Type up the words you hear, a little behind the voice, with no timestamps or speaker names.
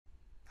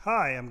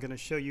Hi, I'm going to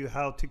show you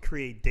how to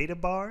create data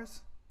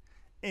bars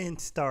and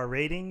star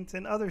ratings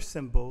and other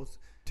symbols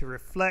to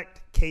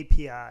reflect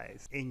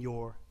KPIs in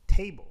your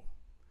table.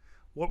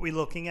 What we're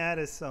looking at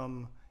is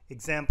some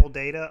example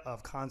data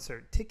of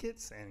concert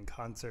tickets and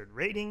concert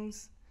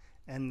ratings.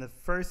 And the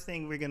first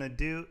thing we're going to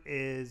do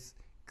is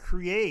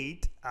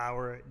create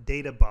our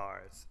data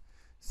bars.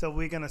 So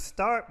we're going to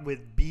start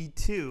with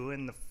B2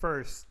 in the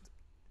first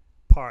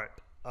part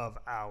of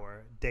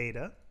our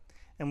data.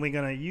 And we're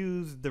going to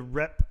use the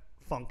rep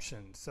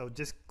function. So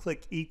just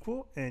click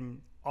equal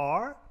and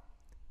R,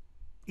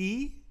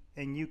 E,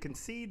 and you can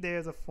see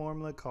there's a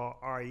formula called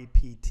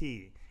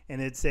REPT.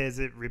 And it says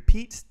it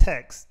repeats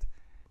text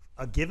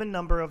a given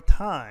number of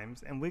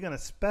times, and we're going to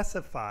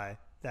specify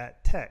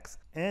that text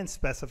and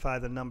specify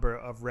the number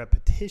of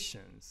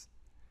repetitions.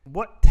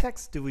 What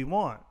text do we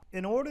want?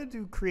 In order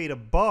to create a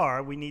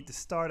bar, we need to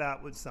start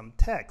out with some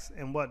text.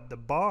 And what the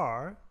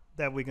bar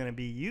that we're going to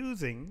be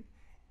using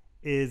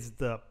is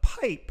the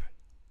pipe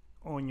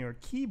on your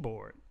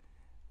keyboard,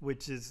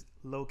 which is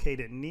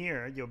located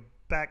near your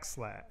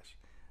backslash.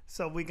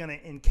 So we're going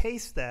to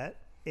encase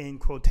that in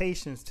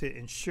quotations to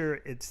ensure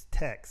it's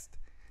text.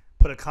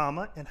 Put a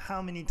comma, and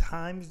how many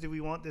times do we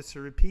want this to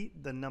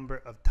repeat? The number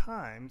of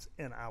times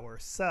in our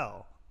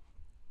cell.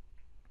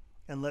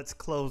 And let's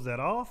close that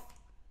off.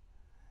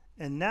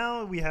 And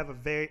now we have a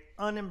very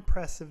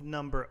unimpressive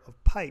number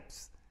of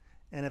pipes.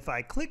 And if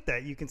I click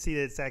that, you can see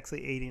that it's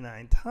actually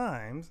 89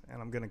 times,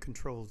 and I'm going to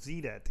Control Z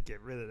that to get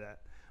rid of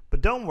that. But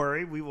don't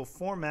worry, we will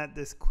format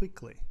this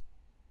quickly.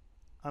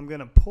 I'm going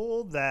to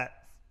pull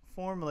that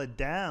formula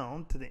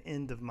down to the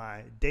end of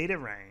my data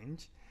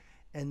range.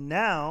 And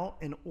now,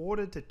 in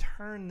order to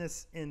turn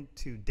this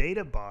into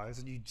data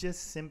bars, you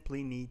just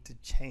simply need to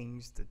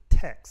change the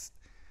text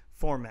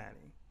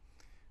formatting.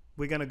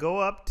 We're going to go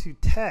up to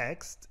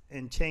text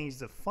and change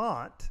the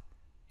font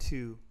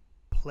to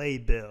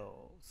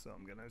Playbill. So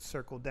I'm going to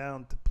circle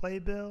down to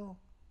Playbill.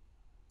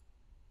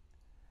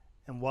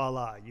 And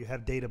voila, you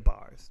have data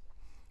bars.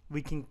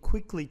 We can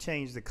quickly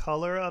change the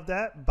color of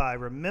that by,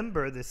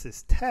 remember, this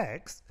is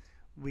text.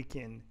 We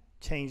can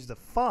change the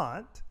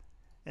font,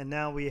 and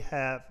now we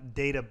have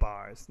data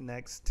bars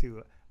next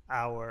to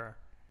our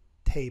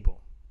table.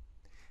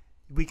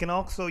 We can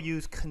also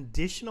use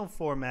conditional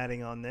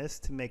formatting on this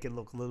to make it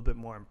look a little bit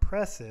more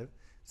impressive.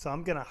 So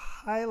I'm going to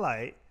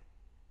highlight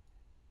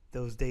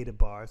those data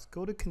bars,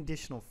 go to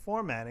conditional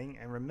formatting,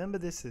 and remember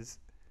this is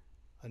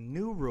a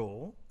new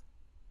rule.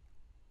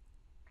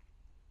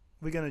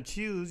 We're going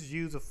to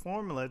use a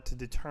formula to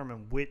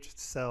determine which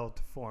cell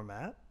to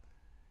format.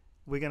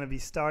 We're going to be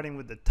starting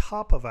with the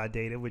top of our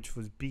data, which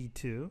was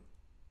B2,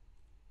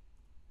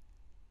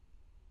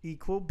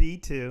 equal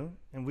B2,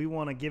 and we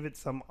want to give it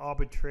some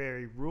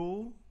arbitrary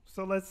rule.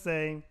 So let's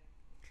say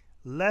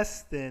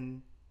less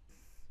than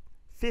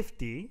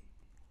 50.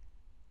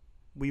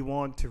 We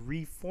want to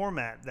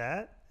reformat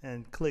that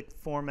and click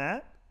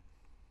Format.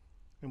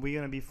 And we're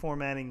going to be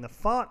formatting the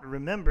font,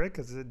 remember,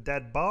 because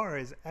that bar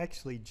is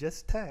actually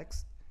just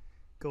text.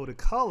 Go to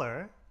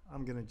color.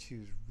 I'm going to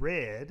choose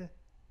red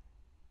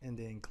and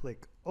then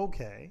click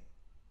OK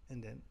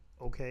and then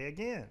OK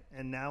again.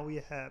 And now we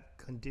have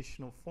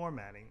conditional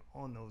formatting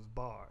on those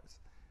bars.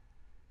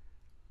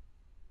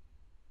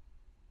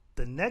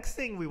 The next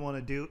thing we want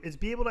to do is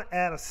be able to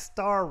add a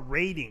star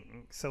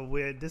rating. So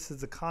where this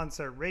is a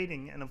concert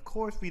rating, and of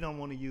course we don't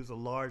want to use a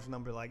large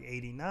number like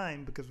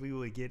 89 because we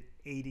would get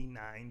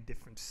 89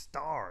 different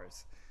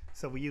stars.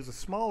 So we use a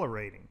smaller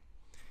rating.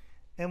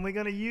 And we're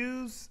going to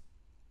use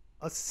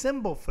a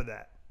symbol for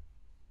that.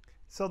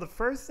 So the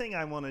first thing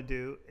I want to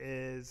do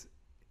is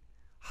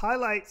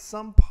highlight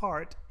some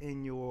part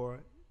in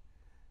your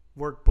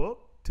workbook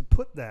to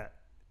put that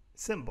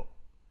symbol.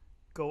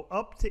 Go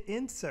up to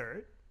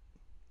Insert,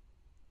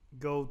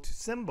 go to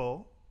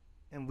Symbol,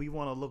 and we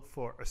want to look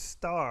for a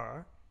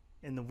star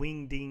in the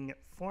wingding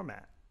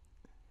format.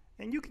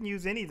 And you can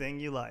use anything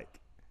you like.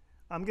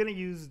 I'm going to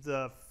use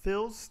the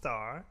fill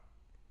star,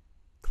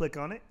 click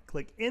on it,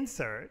 click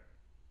Insert,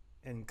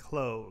 and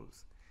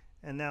close.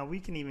 And now we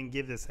can even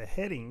give this a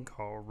heading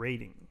called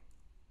Rating,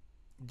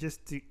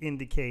 just to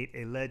indicate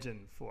a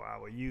legend for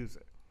our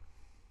user.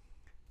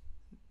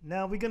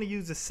 Now we're going to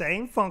use the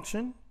same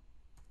function,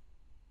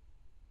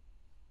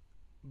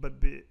 but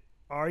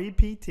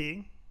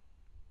REPT.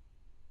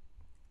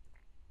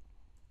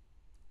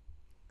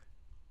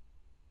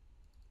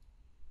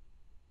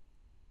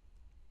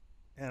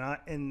 And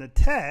in the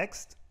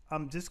text,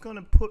 I'm just going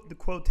to put the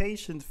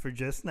quotations for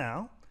just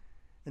now,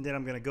 and then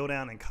I'm going to go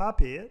down and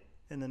copy it.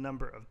 And the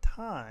number of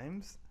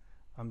times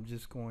I'm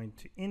just going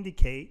to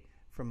indicate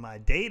from my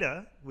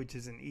data, which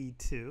is an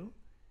E2,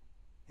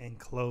 and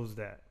close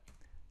that.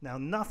 Now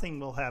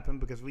nothing will happen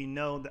because we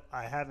know that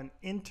I haven't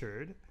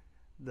entered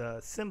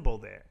the symbol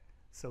there.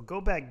 So go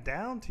back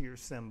down to your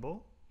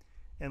symbol,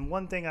 and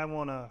one thing I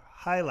want to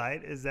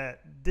highlight is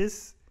that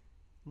this,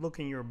 look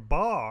in your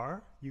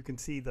bar, you can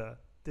see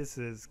this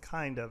is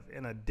kind of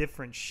in a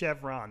different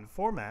chevron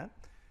format,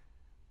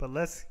 but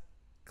let's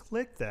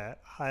click that,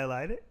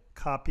 highlight it,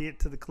 copy it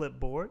to the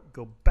clipboard,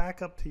 go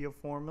back up to your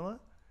formula,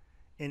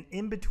 And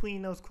in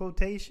between those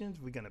quotations,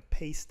 we're going to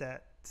paste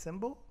that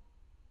symbol.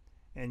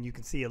 And you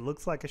can see it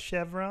looks like a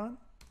chevron.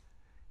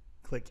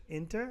 Click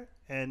enter.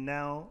 And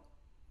now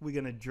we're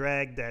going to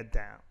drag that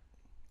down.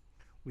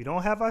 We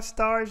don't have our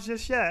stars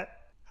just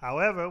yet.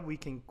 However, we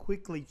can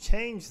quickly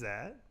change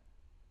that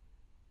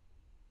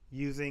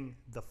using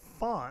the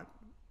font.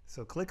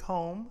 So click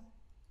home,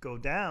 go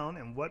down,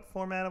 and what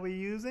format are we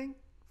using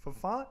for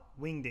font?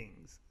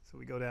 Wingdings. So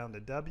we go down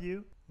to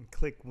W and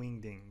click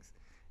Wingdings.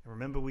 And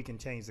remember, we can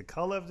change the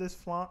color of this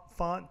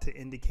font to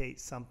indicate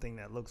something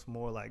that looks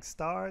more like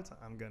stars.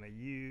 I'm going to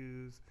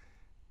use,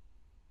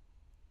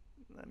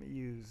 let me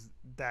use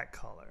that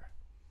color.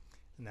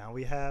 Now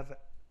we have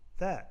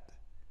that.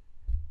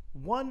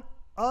 One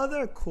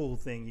other cool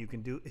thing you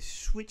can do is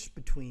switch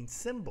between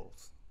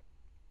symbols.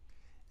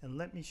 And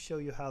let me show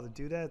you how to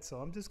do that. So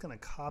I'm just going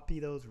to copy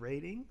those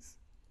ratings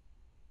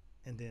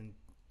and then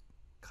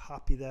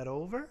copy that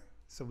over.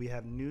 So we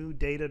have new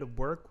data to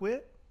work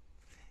with.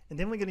 And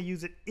then we're going to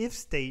use an if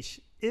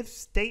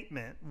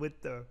statement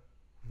with the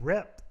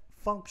rep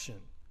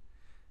function.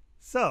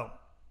 So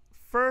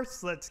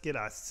first, let's get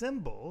our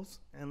symbols.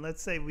 And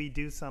let's say we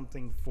do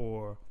something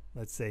for,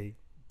 let's say,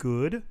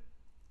 good.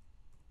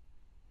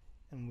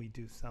 And we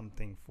do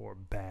something for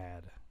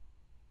bad,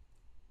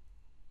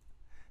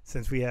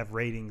 since we have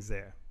ratings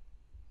there.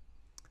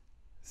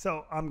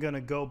 So I'm going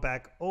to go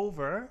back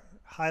over,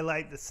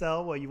 highlight the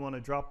cell where you want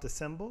to drop the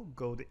symbol,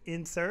 go to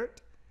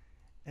insert.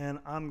 And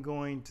I'm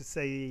going to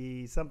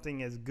say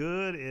something as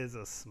good as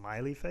a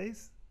smiley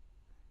face,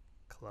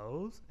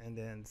 close, and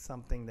then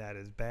something that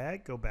is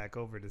bad, go back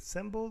over to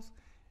symbols,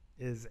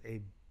 is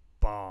a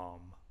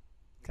bomb.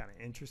 Kind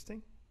of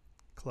interesting.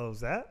 Close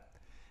that.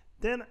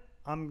 Then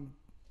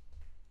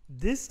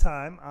this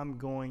time I'm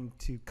going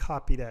to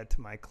copy that to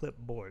my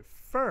clipboard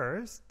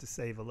first to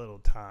save a little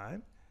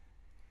time.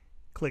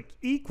 Click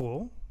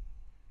equal.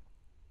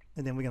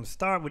 And then we're going to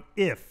start with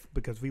if,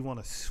 because we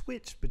want to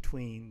switch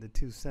between the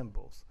two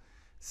symbols.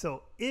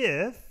 So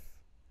if,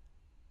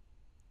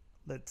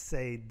 let's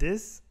say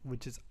this,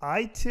 which is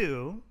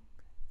I2,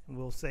 and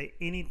we'll say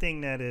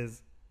anything that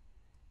is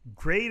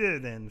greater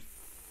than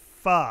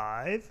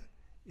 5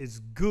 is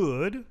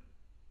good.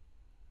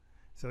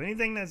 So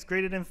anything that's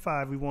greater than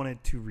 5, we want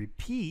it to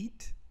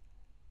repeat.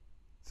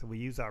 So we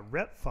use our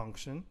rep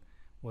function.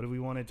 What do we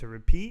want it to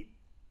repeat?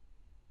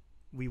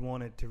 We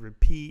want it to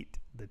repeat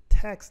the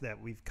text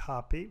that we've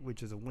copied,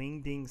 which is a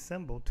wingding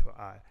symbol, to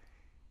our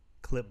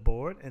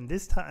clipboard. And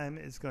this time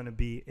it's going to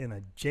be in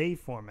a J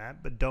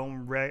format, but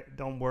don't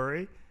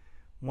worry.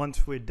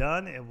 Once we're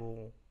done, it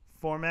will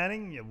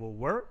formatting, it will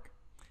work.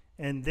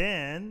 And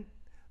then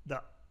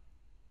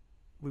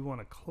we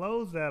want to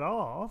close that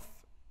off,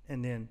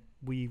 and then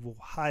we will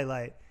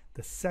highlight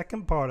the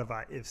second part of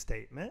our if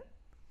statement.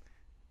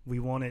 We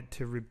want it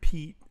to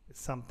repeat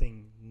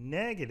something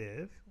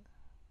negative.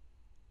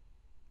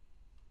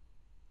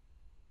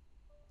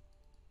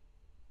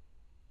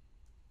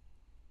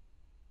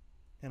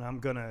 And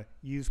I'm going to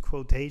use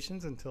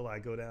quotations until I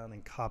go down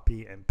and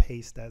copy and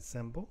paste that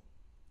symbol.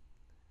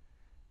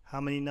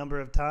 How many number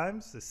of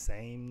times? The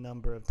same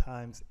number of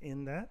times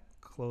in that.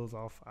 Close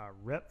off our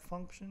rep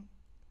function.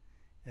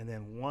 And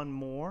then one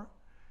more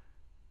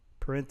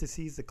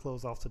parentheses to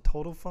close off the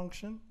total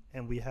function.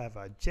 And we have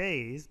our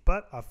J's,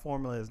 but our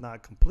formula is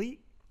not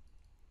complete.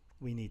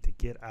 We need to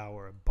get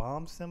our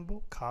bomb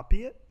symbol,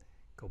 copy it,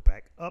 go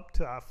back up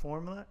to our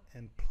formula,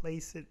 and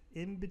place it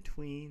in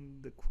between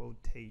the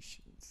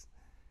quotations.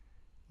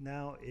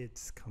 Now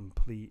it's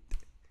complete.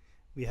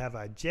 We have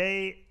our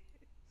J,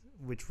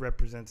 which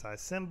represents our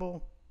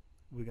symbol.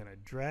 We're going to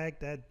drag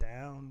that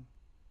down,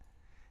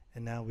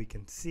 and now we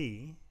can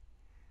see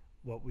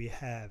what we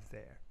have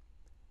there.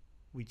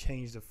 We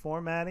changed the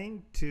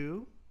formatting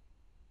to,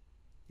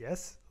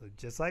 yes,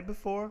 just like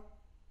before,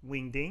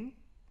 wingding.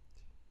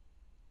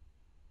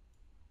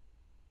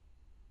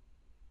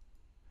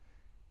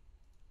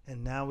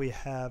 And now we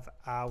have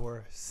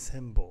our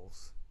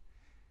symbols.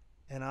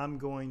 And I'm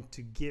going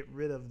to get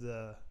rid of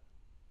the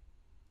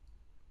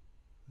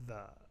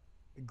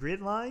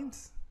grid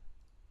lines.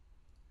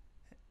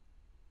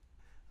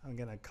 I'm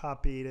going to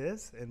copy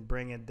this and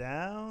bring it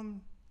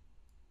down.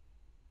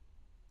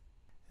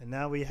 And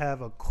now we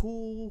have a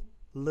cool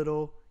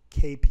little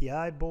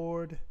KPI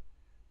board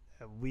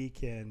that we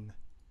can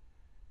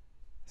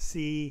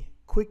see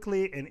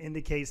quickly and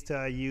indicates to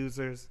our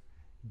users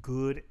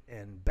good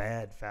and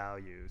bad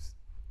values.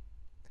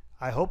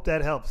 I hope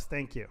that helps.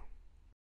 Thank you.